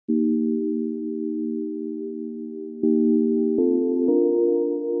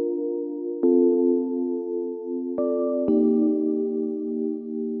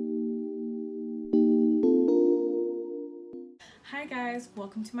guys,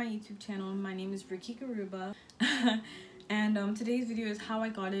 welcome to my YouTube channel. My name is Rukky Garuba and today's video is how I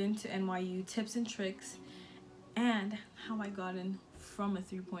got into NYU, tips and tricks, and how I got in from a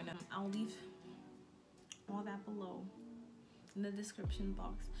 3.0. I'll leave all that below in the description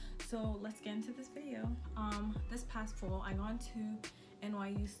box. So let's get into this video. This past fall I got into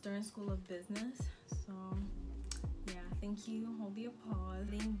NYU Stern School of Business. So yeah, thank you. Hold the applause.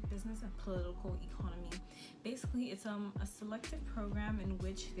 Business and political economy. Basically, it's a selective program in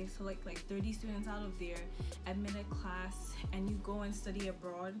which they select like 30 students out of their admitted class, and you go and study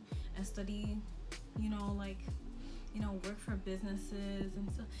abroad and study, work for businesses, and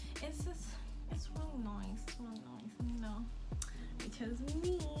so it's really nice. It's really nice, because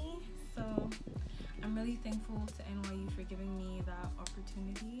me. So I'm really thankful to NYU for giving me that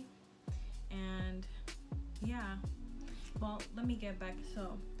opportunity. And yeah, well, let me get back.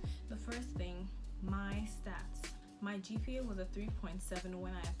 So the first thing, my stats. My GPA was a 3.7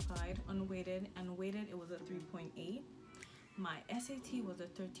 when I applied unweighted, and weighted it was a 3.8. My SAT was a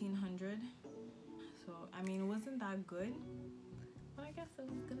 1300. So I mean, it wasn't that good, but I guess it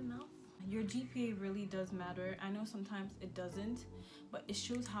was good enough. Your GPA really does matter. I know sometimes it doesn't, but it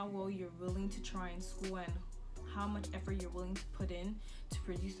shows how well you're willing to try in school and how much effort you're willing to put in to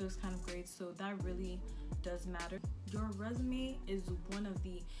produce those kind of grades. So that really does matter. Your resume is one of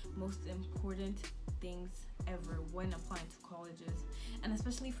the most important things ever when applying to colleges, and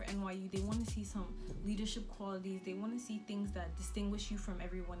especially for NYU, they want to see some leadership qualities. They want to see things that distinguish you from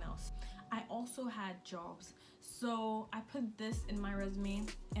everyone else. I also had jobs, so I put this in my resume.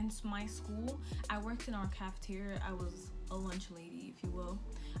 In my school, I worked in our cafeteria. I was a lunch lady, if you will.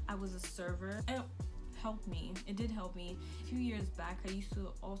 I was a server. It did help me. A few years back, I used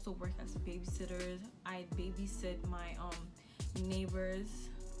to also work as a babysitter. I'd babysit my neighbors'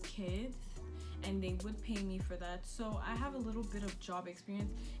 kids, and they would pay me for that. So I have a little bit of job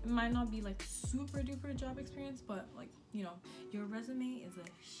experience. It might not be like super duper job experience, but your resume is a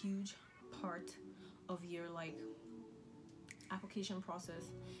huge part of your application process.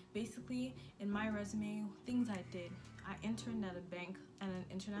 Basically, in my resume, things I did: I interned at an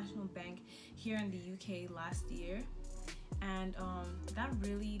international bank here in the UK last year, and that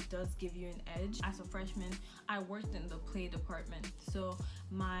really does give you an edge. As a freshman, I worked in the play department. So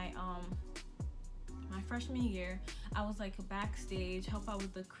my freshman year, I was like backstage, help out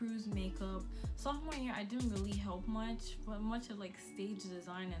with the crew's makeup. Sophomore year, I didn't really help much, but much of like stage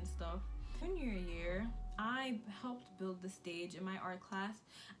design and stuff. Junior year, I helped build the stage in my art class,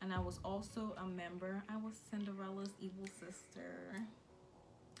 and I was also a member. I was Cinderella's evil sister.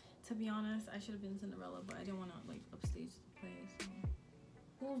 To be honest, I should have been Cinderella, but I didn't want to upstage the play. So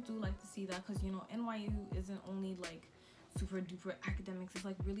schools do like to see that, because NYU isn't only super duper academics. It's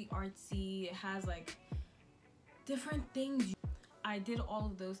really artsy. It has different things. I did all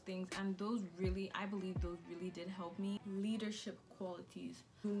of those things, and I believe those really did help me. Leadership qualities.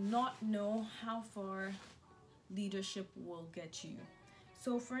 Do not know how far leadership will get you.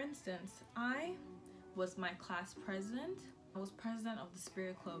 So for instance, I was my class president. I was president of the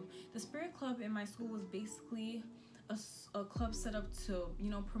Spirit Club. The Spirit Club in my school was basically a club set up to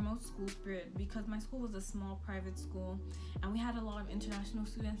promote school spirit, because my school was a small private school, and we had a lot of international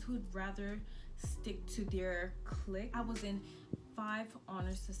students who would rather stick to their clique. I was in 5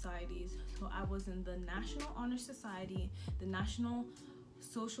 honor societies. So I was in the National Honor Society, the National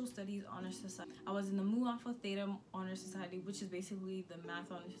Social Studies Honor Society. I was in the Mu Alpha Theta Honor Society, which is basically the Math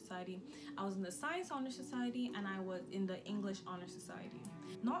Honor Society. I was in the Science Honor Society, and I was in the English Honor Society.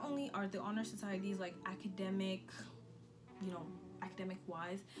 Not only are the honor societies academic, academic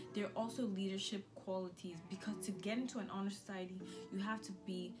wise, they're also leadership qualities, because to get into an honor society, you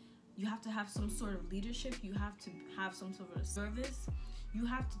have to have some sort of leadership. You have to have some sort of service. You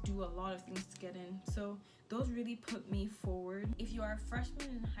have to do a lot of things to get in. So those really put me forward. If you are a freshman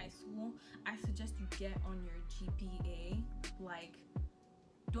in high school, I suggest you get on your GPA.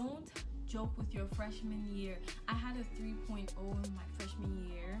 Don't joke with your freshman year. I had a 3.0 in my freshman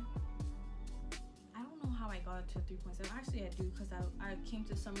year. I don't know how I got to a 3.7. Actually, I do, because I came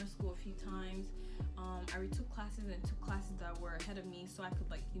to summer school a few times. I retook classes and took classes that were ahead of me, so I could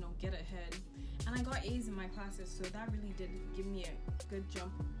get ahead. And I got A's in my classes, so that really did give me a good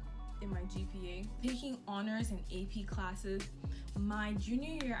jump in my GPA. Taking honors and AP classes. My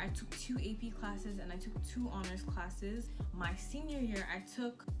junior year, I took 2 AP classes and I took 2 honors classes. My senior year,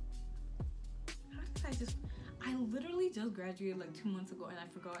 I literally just graduated 2 months ago, and I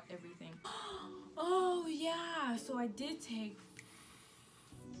forgot everything. Oh yeah, so I did take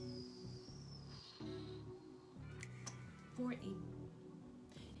 4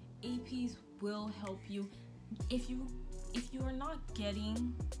 APs will help you. If you if you are not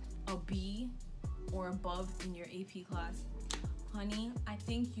getting a B or above in your AP class, honey, I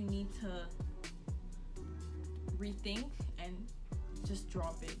think you need to rethink and just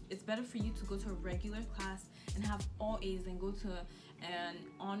drop it. It's better for you to go to a regular class and have all A's than go to an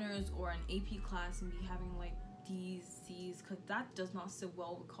honors or an AP class and be having like D's, C's, because that does not sit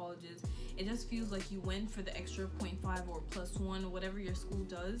well with colleges. It just feels like you went for the extra 0.5 or +1 or whatever your school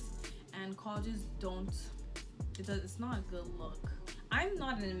does, and colleges don't. It's not a good look. I'm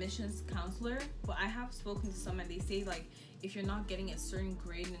not an admissions counselor, but I have spoken to some and they say like if you're not getting a certain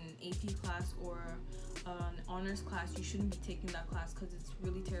grade in an AP class or an honors class, you shouldn't be taking that class because it's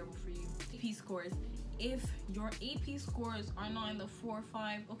really terrible for you. AP scores. If your AP scores are not in the 4 or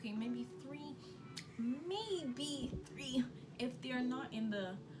 5, okay, maybe 3, maybe 3. If they're not in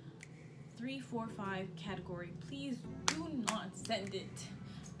the 3, 4, 5 category, please do not send it.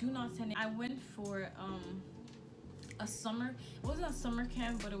 Do not send it. I went for a summer, it wasn't a summer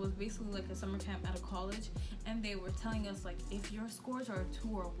camp, but it was basically like a summer camp at a college, and they were telling us like if your scores are a 2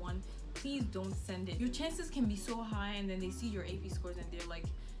 or a 1, please don't send it. Your chances can be so high, and then they see your AP scores and they're like,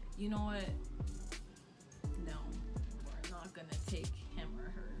 you know what, no, we're not gonna take him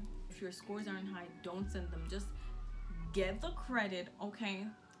or her. If your scores aren't high, don't send them. Just get the credit, okay?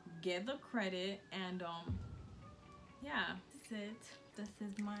 Get the credit, and yeah, this is it. This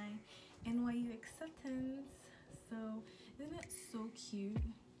is my NYU acceptance. So isn't it so cute?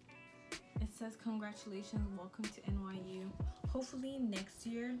 It says congratulations, welcome to NYU. Hopefully next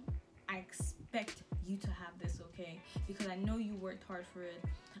year I expect you to have this, okay? Because I know you worked hard for it.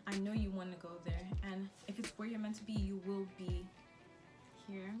 I know you want to go there, and if it's where you're meant to be, you will be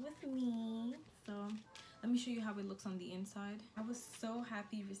here with me. So let me show you how it looks on the inside. I was so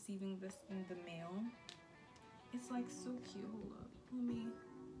happy receiving this in the mail. It's like so cute. Hold up, let me.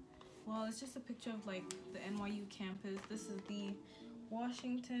 Well, it's just a picture of like the NYU campus. This is the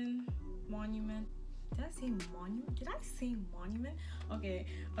Washington Monument. Did I say monument? Did I say monument? Okay,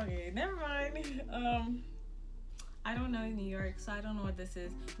 never mind. I don't know New York, so I don't know what this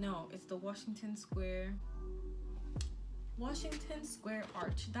is. No, it's the Washington Square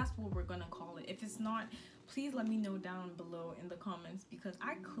Arch. That's what we're gonna call it. If it's not, please let me know down below in the comments, because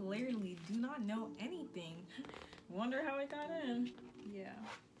I clearly do not know anything. Wonder how I got in. Yeah.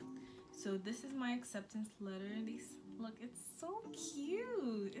 So this is my acceptance letter. Look, it's so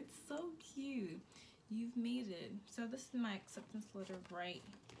cute. It's so cute. You've made it. So this is my acceptance letter, right?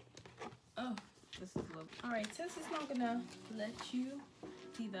 Oh, this is lovely. All right, since it's not gonna let you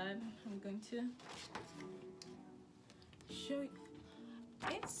see that, I'm going to show you.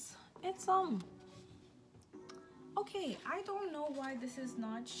 It's okay, I don't know why this is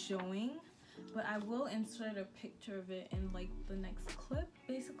not showing, but I will insert a picture of it in like the next clip.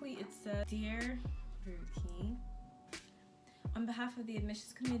 Basically it says, "Dear Rukky, on behalf of the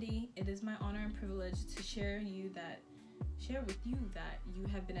admissions committee, it is my honor and privilege to share with you that you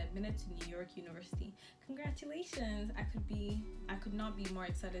have been admitted to New York University. Congratulations! I could not be more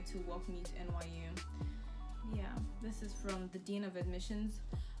excited to welcome you to NYU." Yeah, this is from the Dean of Admissions,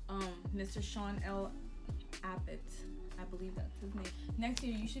 Mr. Sean L. Abbott. I believe that's his name. Next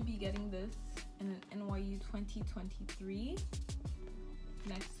year you should be getting this in an NYU 2023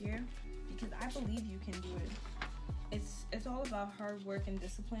 next year, because I believe you can do it. It's all about hard work and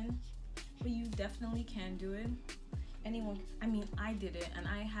discipline, but you definitely can do it. Anyone, I mean, I did it, and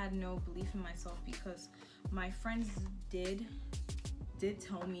I had no belief in myself because my friends did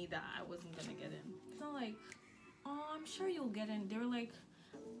tell me that I wasn't gonna get in. It's not like, oh, I'm sure you'll get in. They were like,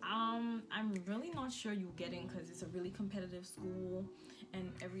 I'm really not sure you'll get in because it's a really competitive school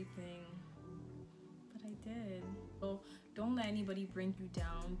and everything, but I did. So don't let anybody bring you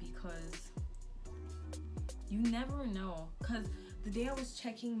down, because you never know. Because the day I was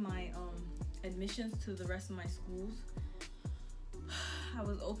checking my admissions to the rest of my schools, I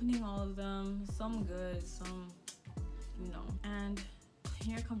was opening all of them, some good, some, you know, and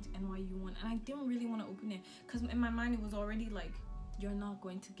here comes NYU one, and I didn't really want to open it because in my mind it was already like, you're not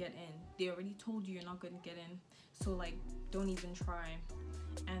going to get in. They already told you you're not going to get in, so like don't even try.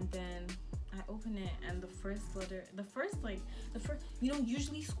 And then I open it, and the first, you know,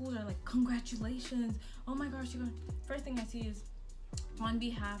 usually schools are like, congratulations, oh my gosh, you got. First thing I see is, on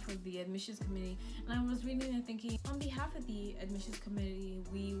behalf of the admissions committee, and I was reading and thinking, on behalf of the admissions committee,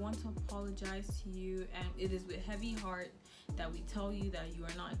 we want to apologize to you, and it is with heavy heart that we tell you that you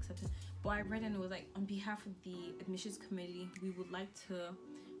are not accepted. But I read, and it was like, on behalf of the admissions committee, we would like to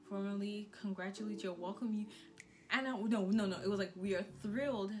formally congratulate you or welcome you. And no, it was like, we are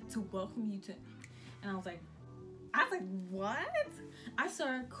thrilled to welcome you to. And I was like, what? I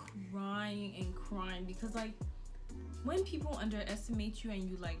started crying and crying, because like, when people underestimate you and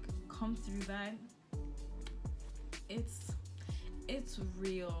you like come through that, it's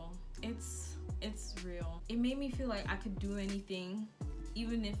real. It's real. It made me feel like I could do anything,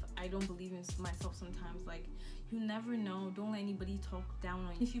 even if I don't believe in myself sometimes. Like, you never know. Don't let anybody talk down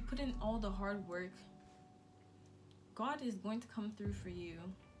on you. If you put in all the hard work, God is going to come through for you.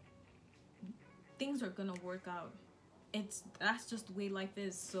 Things are gonna work out. That's just the way life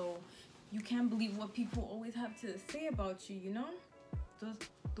is. So you can't believe what people always have to say about you, you know?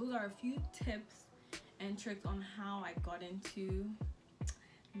 Those are a few tips and tricks on how I got into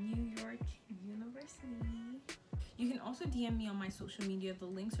New York University. You can also DM me on my social media. The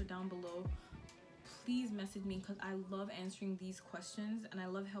links are down below. Please message me, because I love answering these questions and I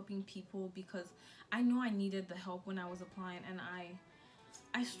love helping people, because I know I needed the help when I was applying, and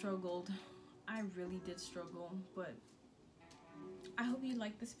I struggled. I really did struggle, but I hope you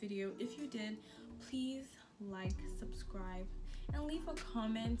liked this video. If you did, please like, subscribe, and leave a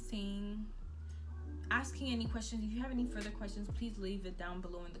comment asking any questions. If you have any further questions, please leave it down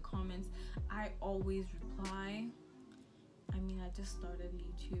below in the comments. I always reply. I mean, I just started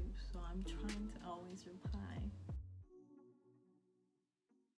YouTube, so I'm trying to always reply.